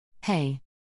Hey,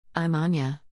 I'm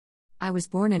Anya. I was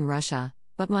born in Russia,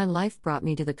 but my life brought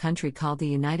me to the country called the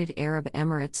United Arab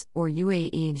Emirates, or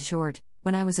UAE in short,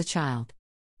 when I was a child.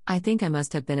 I think I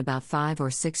must have been about 5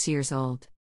 or 6 years old.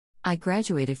 I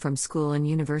graduated from school and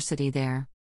university there.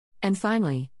 And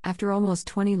finally, after almost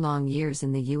 20 long years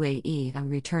in the UAE, I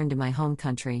returned to my home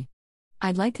country.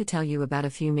 I'd like to tell you about a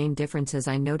few main differences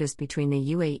I noticed between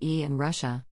the UAE and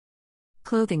Russia.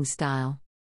 Clothing style.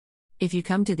 If you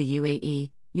come to the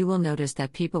UAE, you will notice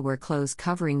that people wear clothes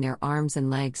covering their arms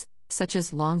and legs, such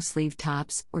as long-sleeve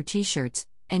tops or t-shirts,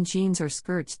 and jeans or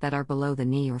skirts that are below the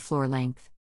knee or floor length.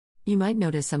 You might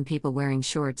notice some people wearing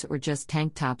shorts or just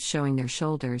tank tops showing their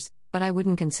shoulders, but I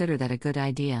wouldn't consider that a good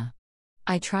idea.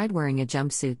 I tried wearing a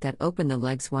jumpsuit that opened the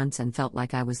legs once and felt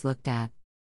like I was looked at.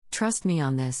 Trust me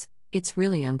on this, it's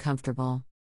really uncomfortable.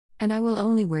 And I will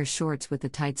only wear shorts with the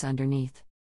tights underneath.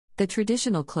 The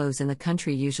traditional clothes in the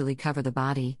country usually cover the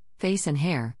body, face and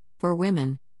hair, for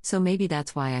women, so maybe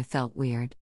that's why I felt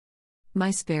weird. My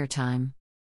spare time.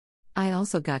 I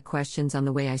also got questions on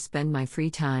the way I spend my free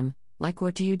time, like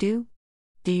what do you do?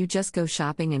 Do you just go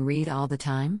shopping and read all the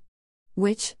time?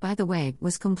 Which, by the way,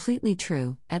 was completely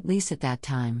true, at least at that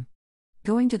time.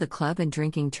 Going to the club and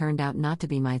drinking turned out not to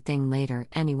be my thing later,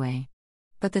 anyway.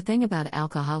 But the thing about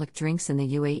alcoholic drinks in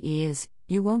the UAE is,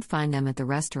 you won't find them at the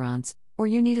restaurants, or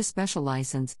you need a special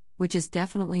license, which is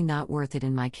definitely not worth it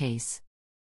in my case.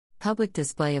 Public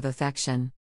display of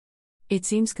affection. It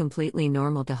seems completely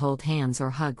normal to hold hands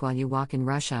or hug while you walk in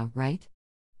Russia, right?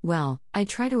 Well, I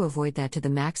try to avoid that to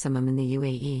the maximum in the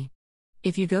UAE.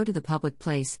 If you go to the public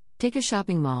place, take a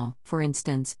shopping mall, for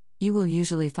instance, you will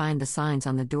usually find the signs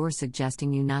on the door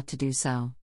suggesting you not to do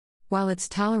so. While it's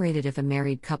tolerated if a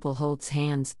married couple holds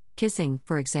hands, kissing,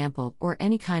 for example, or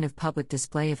any kind of public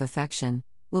display of affection,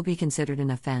 will be considered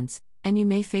an offense, and you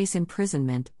may face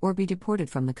imprisonment or be deported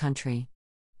from the country.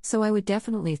 So I would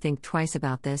definitely think twice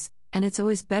about this, and it's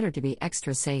always better to be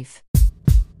extra safe.